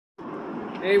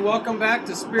Hey, welcome back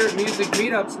to Spirit Music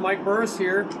Meetups. Mike Burris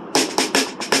here.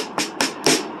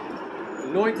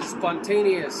 Anointed,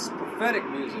 spontaneous, prophetic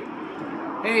music.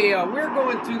 Hey, we're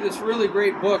going through this really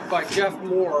great book by Jeff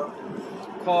Moore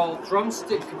called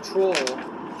Drumstick Control,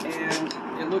 and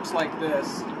it looks like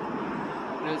this.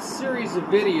 And it's a series of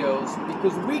videos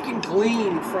because we can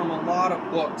glean from a lot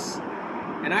of books,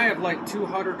 and I have like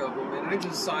 200 of them, and I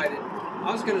decided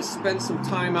I was going to spend some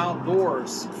time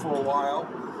outdoors for a while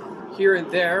here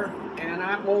and there, and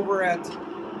I'm over at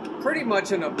pretty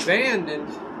much an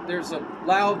abandoned, there's a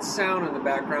loud sound in the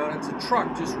background. It's a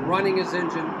truck just running his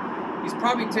engine. He's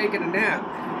probably taking a nap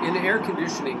in the air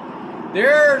conditioning.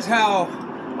 There's how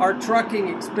our trucking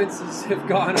expenses have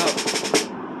gone up.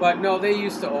 But no, they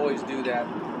used to always do that.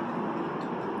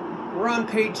 We're on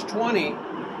page 20,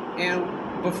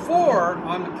 and before,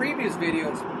 on the previous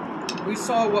videos, we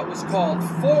saw what was called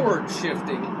forward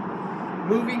shifting,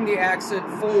 moving the accent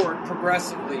forward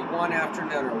progressively, one after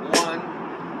another. 1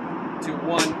 to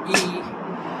 1E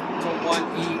to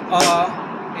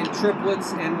 1E in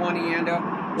triplets, and 1E-anda,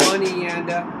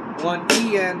 1E-anda,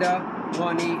 1E-anda,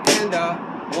 1E-anda,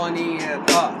 1E-and.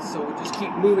 So we just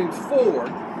keep moving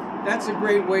forward. That's a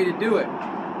great way to do it.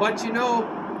 But you know,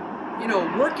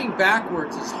 working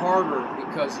backwards is harder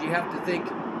because you have to think,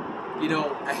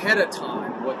 ahead of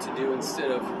time what to do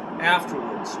instead of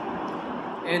afterwards.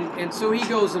 And so he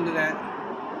goes into that.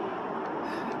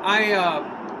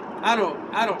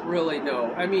 I don't really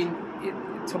know. I mean,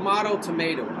 tomato.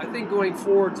 I think going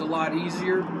forward's a lot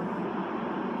easier.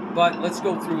 But let's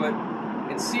go through it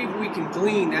and see if we can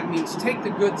glean. That means take the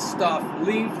good stuff,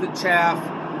 leave the chaff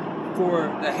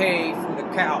for the hay for the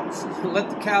cows.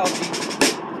 Let the cows eat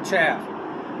the chaff.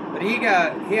 But he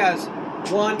has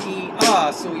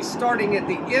 1E, so he's starting at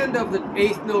the end of the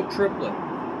 8th note triplet.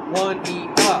 1E.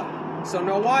 So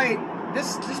now why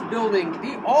this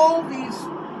building, all these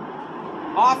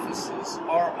offices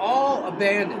are all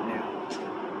abandoned now.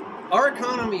 Our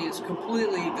economy is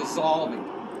completely dissolving.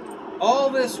 All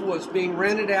this was being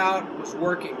rented out, was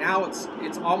working. Now it's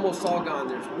almost all gone.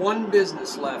 There's one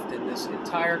business left in this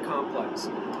entire complex.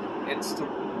 It's the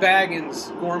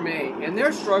Baggins Gourmet, and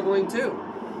they're struggling too.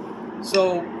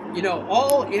 So,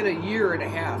 all in a year and a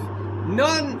half.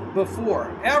 None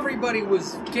before. Everybody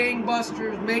was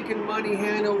gangbusters, making money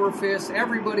hand over fist.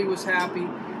 Everybody was happy,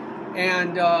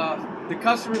 and the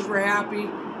customers were happy,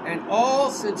 and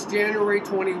all since January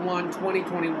 21,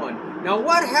 2021. Now,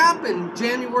 what happened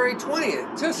January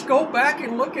 20th? Just go back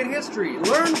and look at history.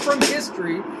 Learn from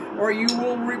history, or you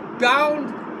will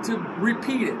bound to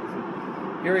repeat it.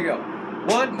 Here we go.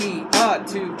 1E,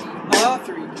 2E,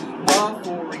 3E,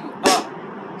 4E,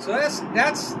 So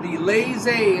that's the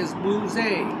laissez is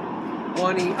bluesay.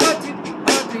 1E, 2E,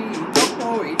 3E,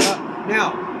 4E.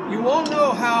 Now, you all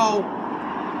know how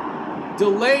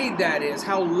delayed that is,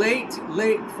 how late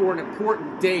for an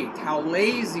important date, how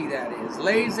lazy that is.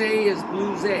 Laissez is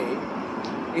bluesay,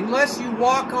 unless you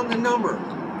walk on the number.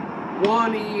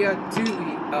 1E,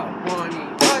 2E,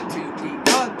 1E, 2E,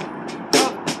 3E.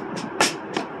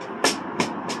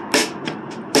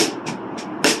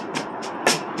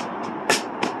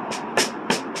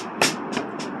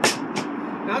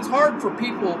 Now it's hard for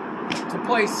people to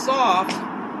play soft,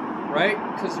 right?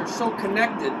 Because they're so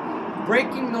connected.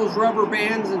 Breaking those rubber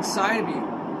bands inside of you.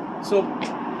 So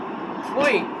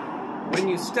point when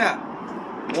you step.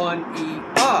 1E,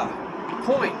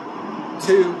 point.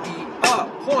 2E,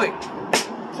 point.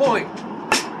 Point.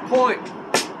 Point.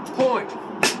 Point.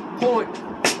 Point.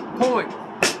 Point.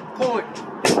 Point.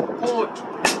 Point.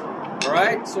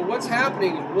 Alright, so what's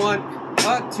happening is 1,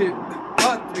 2,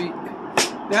 3.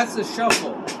 That's the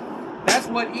shuffle. That's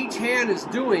what each hand is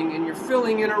doing, and you're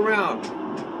filling in around.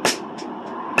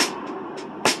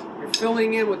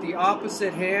 Filling in with the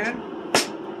opposite hand,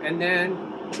 and then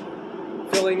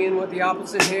filling in with the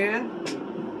opposite hand.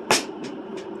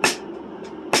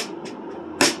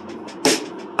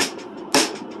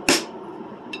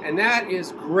 And that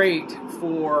is great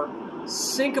for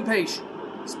syncopation.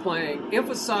 It's playing,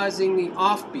 emphasizing the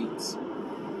offbeats.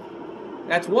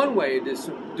 That's one way of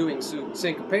doing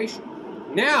syncopation.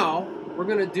 Now, we're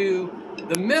going to do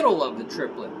the middle of the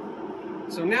triplet.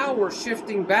 So now we're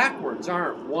shifting backwards,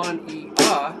 aren't we?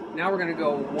 1E, now we're going to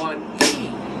go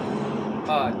 1E,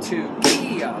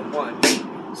 2E,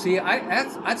 1E. See,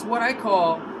 that's what I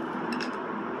call,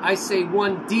 I say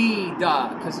 1D,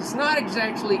 da, because it's not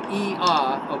exactly E,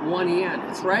 of 1E,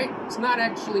 it's right? It's not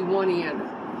actually 1E,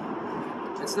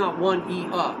 it's not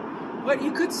 1E, But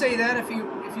you could say that if you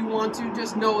want to.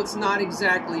 Just know it's not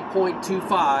exactly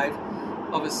 0.25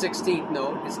 of a 16th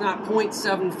note. It's not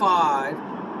 0.75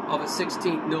 of a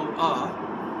 16th note,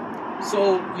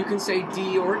 So you can say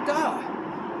D or da.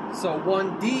 So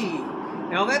 1D.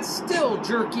 Now that's still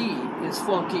jerky is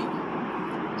funky.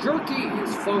 Jerky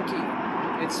is funky.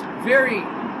 It's very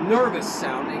nervous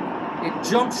sounding. It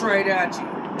jumps right at you.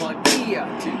 1E,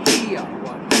 2E,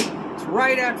 1E. It's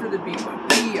right after the beat.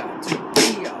 1E,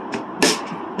 2E,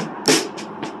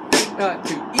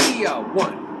 2E,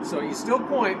 1. So you still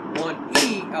point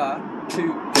 1E,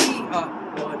 2E,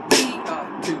 1E,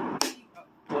 2E,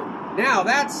 1. Now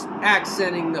that's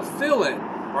accenting the fill-in,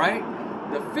 right?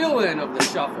 The fill-in of the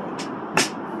shuffle.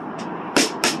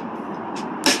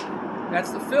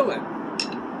 That's the fill-in.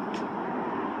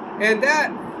 And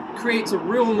that creates a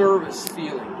real nervous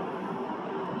feeling.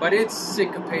 But it's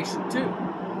syncopation too.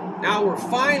 Now we're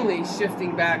finally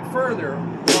shifting back further.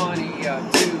 1E,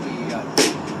 2E,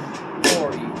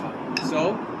 4E.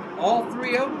 So all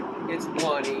three of them, it's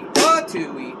 1E,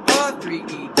 2E,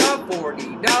 3E,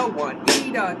 4E, 1E,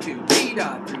 2E,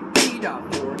 3E,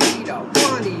 4E,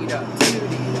 1E,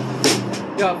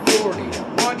 2E, 4E,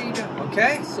 1E.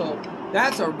 Okay, so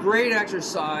that's a great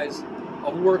exercise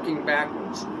of working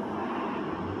backwards.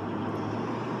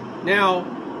 Now,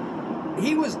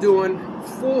 he was doing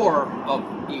 4 of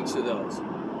each of those.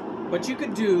 But you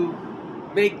could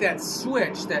make that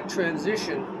switch, that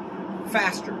transition,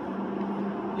 faster.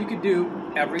 You could do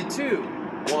every 2.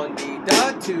 1D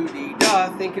da, 2D da,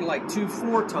 thinking like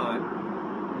 2/4 time,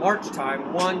 march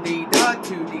time, 1D da,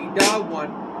 2D da,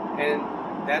 1, and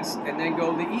then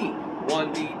go the E.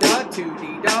 1D da,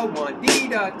 2D da, 1D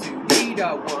da, 2D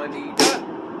da, 1D da.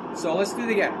 So let's do it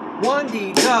again.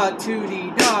 1D da,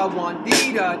 2D da,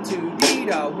 1D da, 2D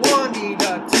da, 1D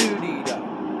da, 2D da.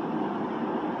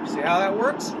 See how that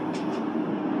works?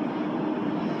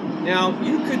 Now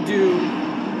you could do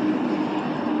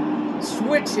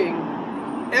switching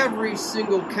every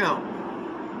single count.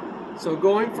 So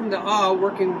going from the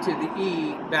working to the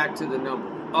E, back to the number.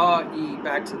 E,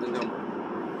 back to the number.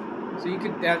 So you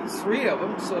could, that's 3 of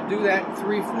them, so do that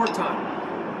 3/4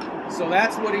 times. So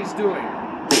that's what he's doing.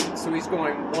 So he's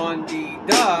going 1D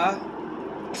da,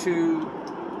 2,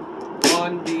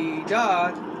 1D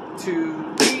da,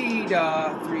 2D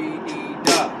da, 3D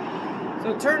da.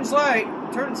 So it turns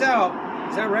out,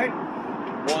 is that right?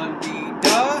 1D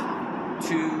da,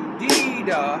 2D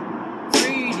da,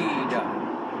 3D da.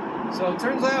 So it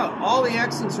turns out all the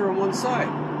accents are on one side.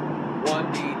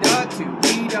 1D da,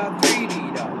 2D da,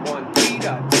 3D da, 1D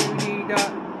da, 2D da.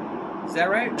 Is that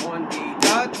right? 1D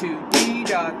da, 2D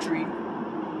da,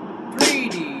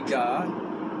 3D da,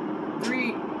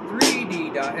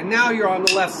 3D da, and now you're on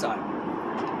the left side.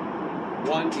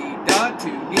 1D da,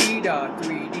 2D da,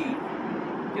 3D.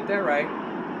 Get that right.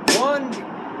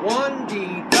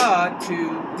 1D da,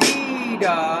 2D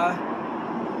da,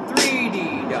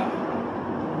 3D da.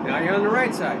 Now you're on the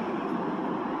right side.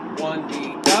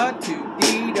 1D da,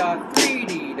 2D da,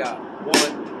 3D da.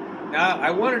 1. Now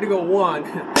I wanted to go 1.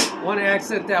 Want to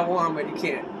accent that 1, but you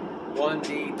can't.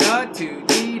 1D da,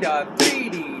 2D da,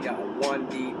 3D da.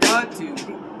 1D da,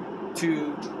 2D.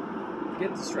 2.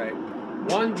 Get this right.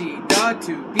 1D da,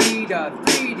 2D da,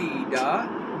 3D da.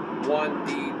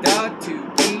 1D da,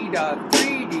 2D da,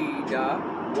 3D da.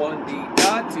 1D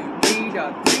da, 2D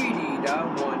da, 3D da.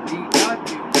 1D da,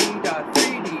 2D da,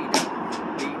 3D da.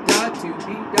 D da, 2D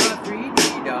da, 3D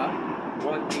da.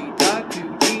 1D da,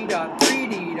 2D da,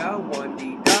 3D da. 1D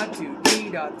da, 2D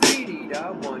da, 3D da.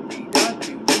 1D da,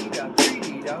 2D da,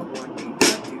 3D da. 1D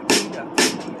da, 2D da,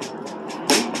 3D da.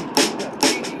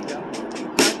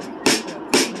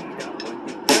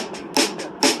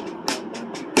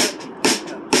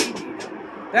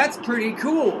 That's pretty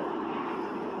cool.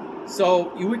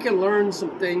 So we can learn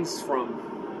some things from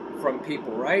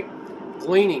people, right?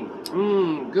 Gleaning,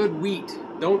 good wheat.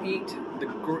 Don't eat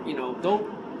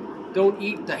don't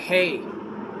eat the hay.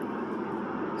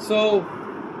 So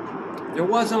there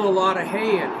wasn't a lot of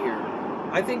hay in here.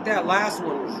 I think that last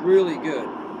one was really good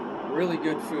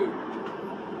food.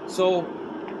 So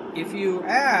if you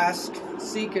ask,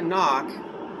 seek, and knock,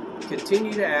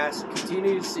 continue to ask,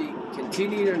 continue to seek,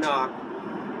 continue to knock,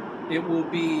 it will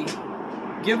be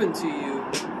given to you.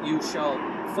 You shall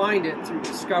find it through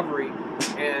discovery,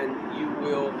 and you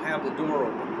will have the door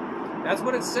open. That's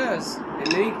what it says in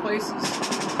many places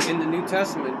in the New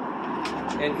Testament.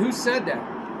 And who said that?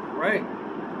 Right.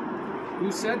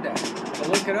 Who said that? So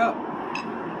look it up.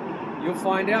 You'll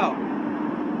find out.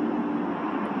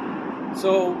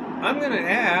 So I'm going to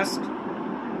ask,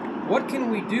 what can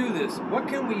we do this? What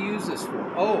can we use this for?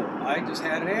 Oh, I just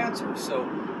had an answer. So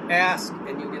ask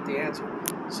and you get the answer.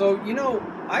 So,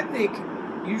 I think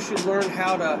you should learn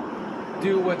how to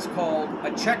do what's called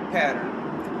a check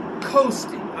pattern.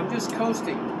 Coasting. I'm just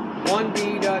coasting.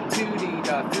 1D da, 2D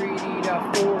da, 3D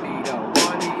da, 4D da,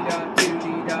 1D da,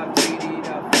 2D da, 3D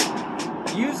da.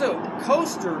 Use a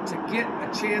coaster to get a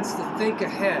chance to think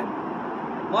ahead.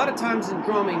 A lot of times in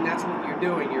drumming, that's what you're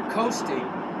doing. You're coasting,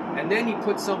 and then you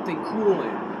put something cool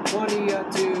in.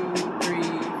 1E, 2, 3,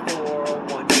 4,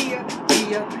 1E,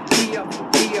 2E, 3E,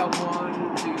 4E,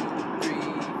 1, 2, 3,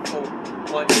 4.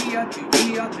 1E,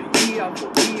 2E, 3E,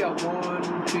 4E, 1,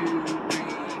 2, 3,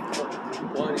 4.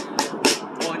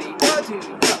 1E,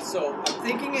 2E. So I'm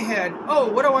thinking ahead.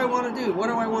 Oh, what do I want to do? What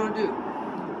do I want to do?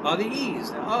 The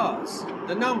E's, the U's,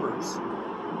 the numbers.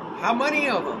 How many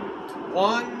of them?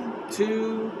 1,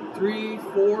 2, 3,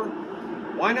 4.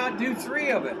 Why not do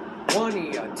 3 of it?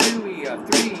 1E, 2E,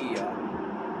 3E,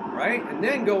 right? And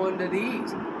then go into the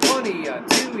E's. 1E,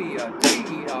 2E,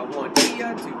 3E, 1E,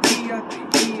 2E,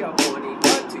 3E, 1E,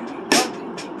 2E,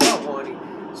 3E, 1E.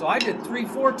 So I did 3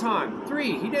 4 times.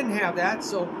 3. He didn't have that,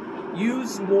 so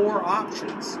use more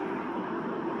options.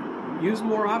 Use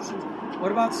more options.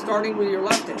 What about starting with your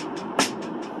left hand?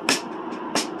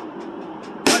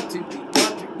 2E, 3E,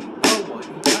 1E,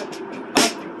 2E,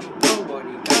 3E,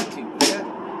 1E,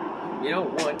 2E. You know,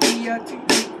 1E,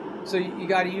 2E. So you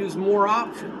got to use more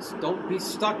options. Don't be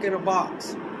stuck in a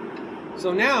box.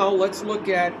 So now let's look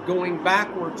at going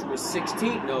backwards with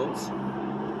 16th notes.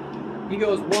 He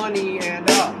goes 1E and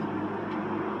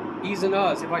E's and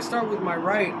U's. If I start with my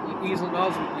right, E's and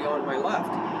U's would be on my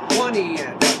left. 1E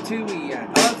and 2E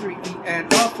and 3E and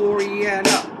 4E and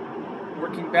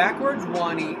Working backwards,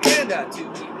 1E and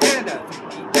 2E and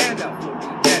 3E and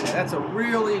 4E and That's a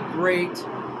really great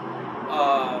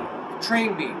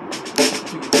train beat.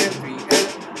 2 and 3 and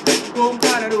boom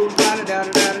ba da doom ba da da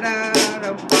da da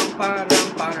da ba da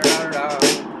ba da.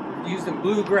 Used in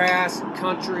bluegrass and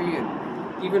country and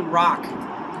even rock.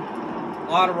 A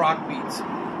lot of rock beats.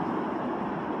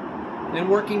 Then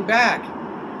working back,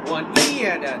 1E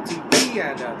and 2E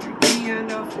and 3E and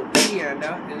 4E and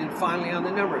then finally on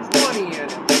the numbers, 1E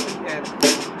and 2E and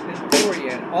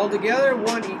 4E and all together,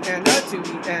 1E and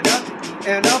 2E and 3E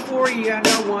and 4E and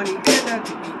 1E and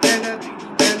 2E and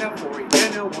 3E and 4E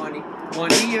and 1E,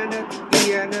 1E and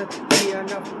 2E and 3E and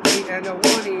 4E and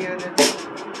 1E and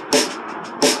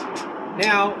 2.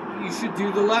 Now you should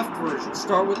do the left version.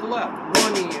 Start with the left.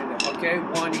 1E and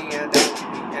 1E and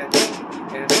 2E and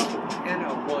 3E and 1E and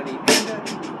 2E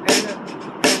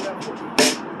and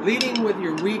 4E. Leading with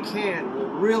your weak hand will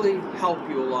really help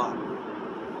you a lot.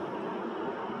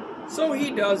 So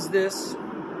he does this,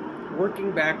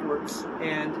 working backwards,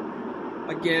 and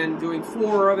again doing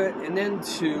 4 of it, and then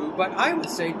 2. But I would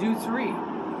say do 3.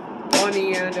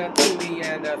 1E and 2E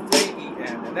and 3E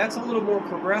and that's a little more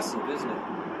progressive, isn't it?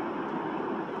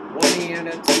 1E and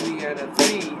 2E and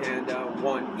 3 and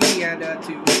 1E and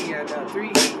 2E and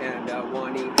 3E and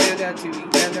 1E and 2E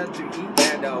and 3E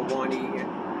and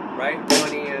 1E, right?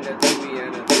 1E and 2E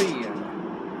and 3 and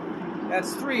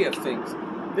that's 3 of things.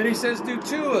 Then he says do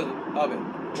 2 of it.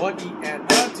 1E and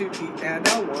 2E and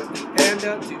 1E and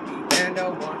 2E and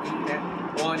 1E and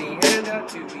 1E and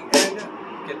 2E and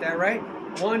get that right?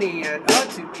 1E and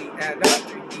 2E and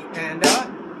 3E and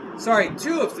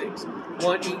 2 of things.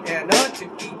 1E and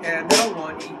 2E and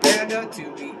 1E and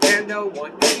 2E and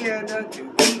 1E and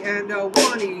 2E and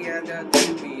 1E and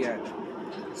 2E and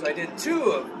so I did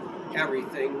 2 of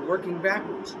everything, working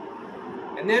backwards.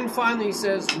 And then finally he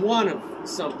says 1 of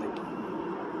something.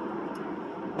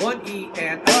 1E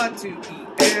and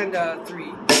 2E and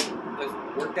 3. Let's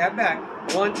work that back.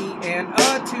 1E and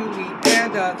 2E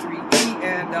and 3E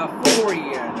and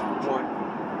 4E and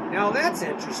 1. Now that's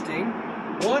interesting.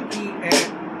 1E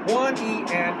and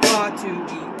 2E and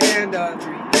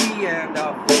 3E and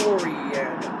 4E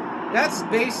and that's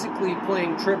basically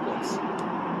playing triplets.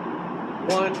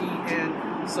 1E and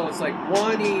so it's like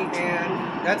 1E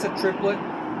and that's a triplet.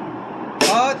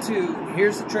 2,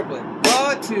 here's the triplet.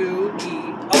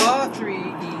 2E,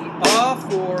 3E,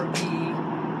 4E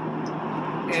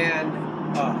and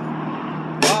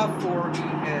 4E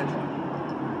and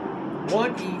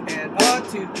 1E and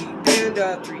 2E and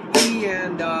 3E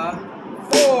and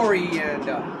 4E and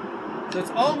so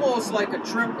it's almost like a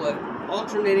triplet,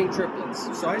 alternating triplets.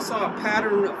 So I saw a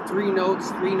pattern of 3 notes,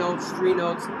 3 notes, 3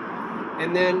 notes,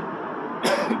 and then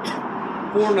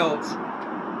 4 notes,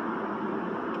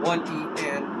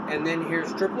 1E and then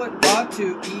here's triplet,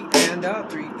 2E and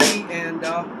 3E and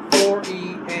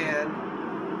 4E and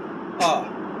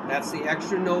that's the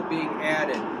extra note being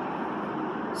added.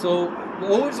 So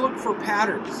always look for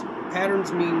patterns.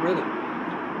 Patterns mean rhythm.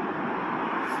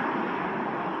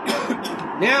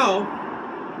 Now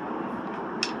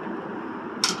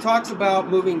he talks about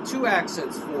moving 2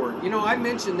 accents forward. You know, I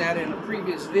mentioned that in a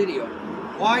previous video.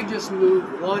 why just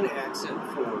move one accent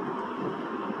forward?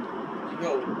 You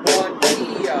go 1 E, 2 E,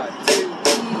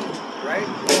 right?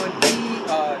 1 E,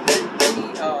 2 E,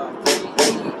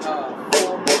 3 E,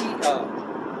 4 E.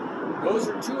 Those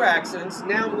are two accents.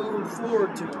 Now moving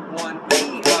forward to 1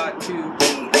 E, 2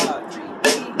 E, 3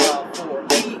 E, 4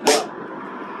 E.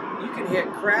 You can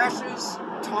hit crashes,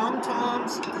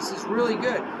 tom-toms. This is really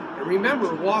good. And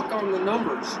remember, walk on the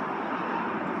numbers.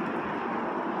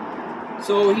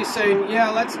 So he's saying, yeah,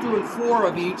 let's do 4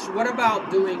 of each. What about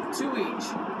doing 2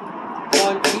 each?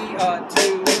 1 E,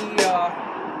 2 E,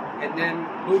 and then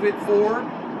move it forward.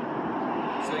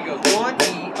 So he goes 1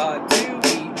 E, 2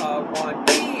 E, 1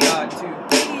 E, 2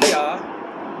 E,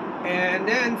 and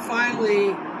then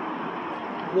finally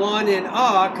 1 and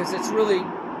because it's really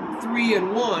 3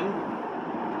 and 1,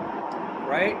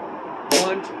 right?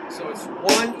 1, so it's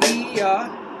 1 E,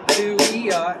 2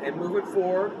 E, and move it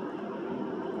forward.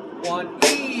 1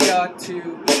 E,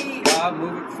 2 E,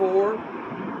 move it forward.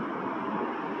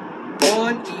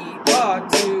 1 E,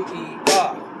 2 E,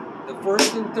 the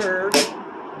first and third,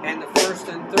 and the first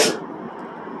and third.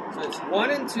 So it's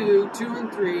 1 and 2, 2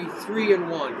 and 3, 3 and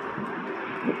 1.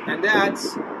 And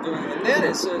that's doing, and then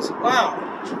it says, wow,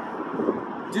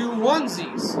 do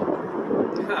onesies.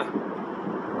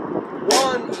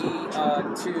 1 E,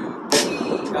 2 E,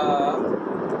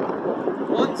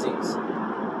 onesies.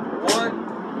 1,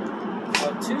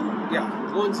 2, yeah,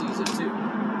 onesies of 2.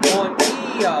 1 E,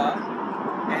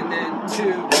 and then 2 E,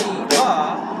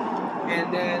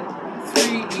 and then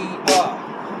 3 E,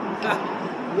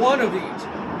 one of each.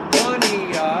 1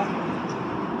 E,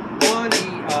 1 E,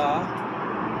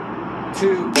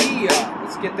 2 E,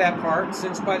 let's get that part,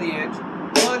 cinch by the inch.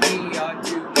 1 E,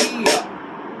 2 E,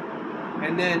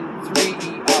 and then 3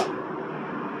 E,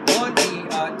 1 E,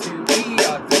 2 E,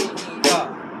 3 E,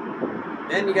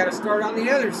 Then you got to start on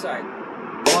the other side.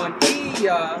 1 E,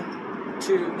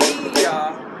 2 E,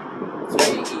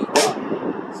 3 E,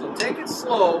 So take it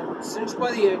slow, cinch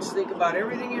by the inch, think about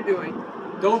everything you're doing.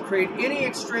 Don't create any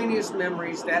extraneous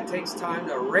memories. That takes time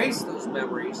to erase those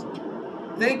memories.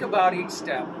 Think about each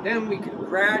step. Then we can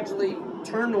gradually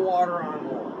turn the water on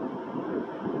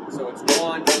more. So it's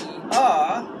 1 E,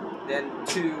 then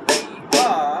 2 E,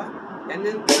 and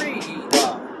then 3 E,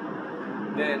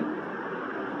 then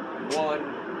 1,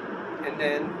 and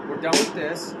then we're done with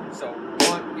this. So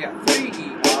 3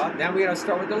 E, then we gotta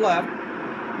start with the left.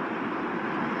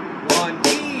 1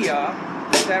 E, is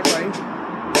that right?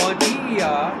 1 E,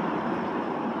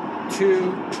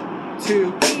 2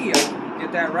 E,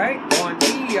 get that right? 1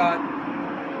 E,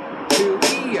 2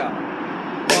 E,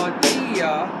 1 E,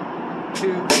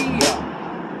 2 E.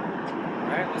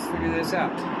 Alright, let's figure this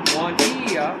out. 1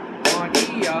 E, 1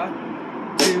 E,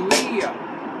 2 E,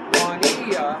 1 E,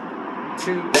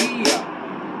 2 E,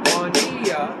 1 E,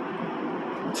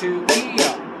 2 E,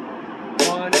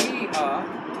 1 E,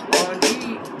 1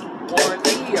 E, 1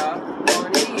 E,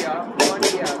 1 E, 1 E.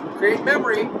 Create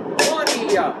memory. 1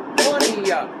 E, 1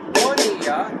 E, 1 E,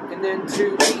 and then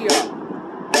 2 E,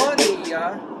 1 E.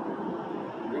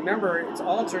 Remember, it's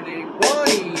alternating. 1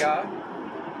 E,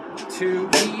 2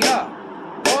 E,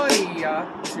 1 E,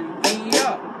 2 E,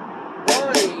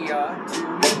 1 E,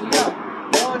 2 E,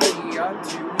 1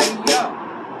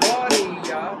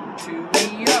 E, 2 E, 1 E, 2 E,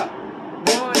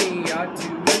 1 E, 2 E, 1 E,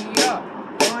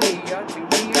 2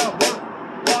 E,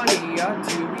 1 E,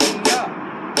 2 E,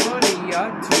 1 E, 2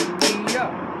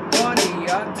 E, 1 E,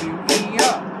 2 E,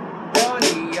 1 E,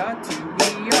 2 E,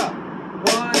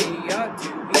 1 E,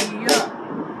 2 E,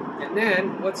 and then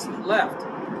what's left?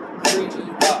 3 E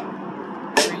up,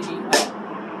 3 E up.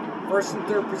 First and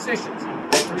third positions,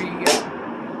 3 E up.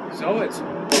 So it's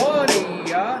 1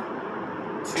 E,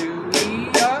 2 E,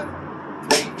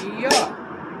 3 E up.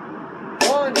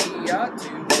 1 E,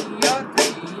 2 E,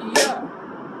 3 E up.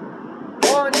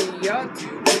 1 E, 2 E,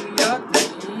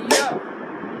 3 E up.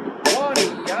 1 E,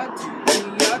 2 E,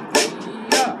 3 E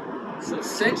up. So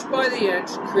cinch by the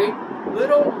inch, create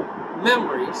little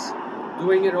memories,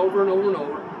 doing it over and over and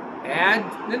over. Add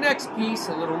the next piece,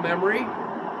 a little memory.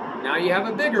 Now you have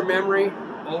a bigger memory,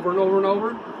 over and over and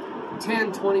over,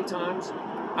 10, 20 times.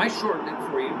 I shortened it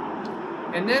for you.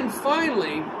 And then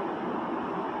finally,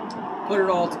 put it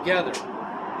all together.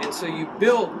 And so you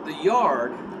build the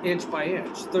yard inch by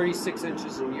inch, 36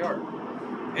 inches in the yard.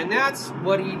 And that's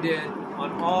what he did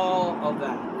on all of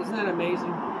that. Isn't that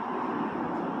amazing?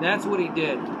 That's what he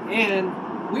did. And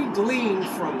we gleaned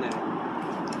from that.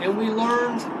 And we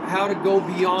learned how to go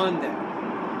beyond that.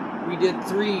 We did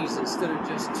 3s instead of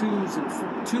just 2s and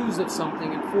 2s of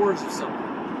something and 4s of something.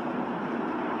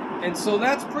 And so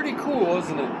that's pretty cool,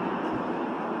 isn't it?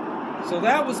 So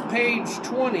that was page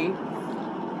 20.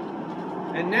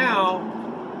 And now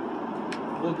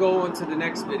we'll go on to the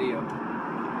next video.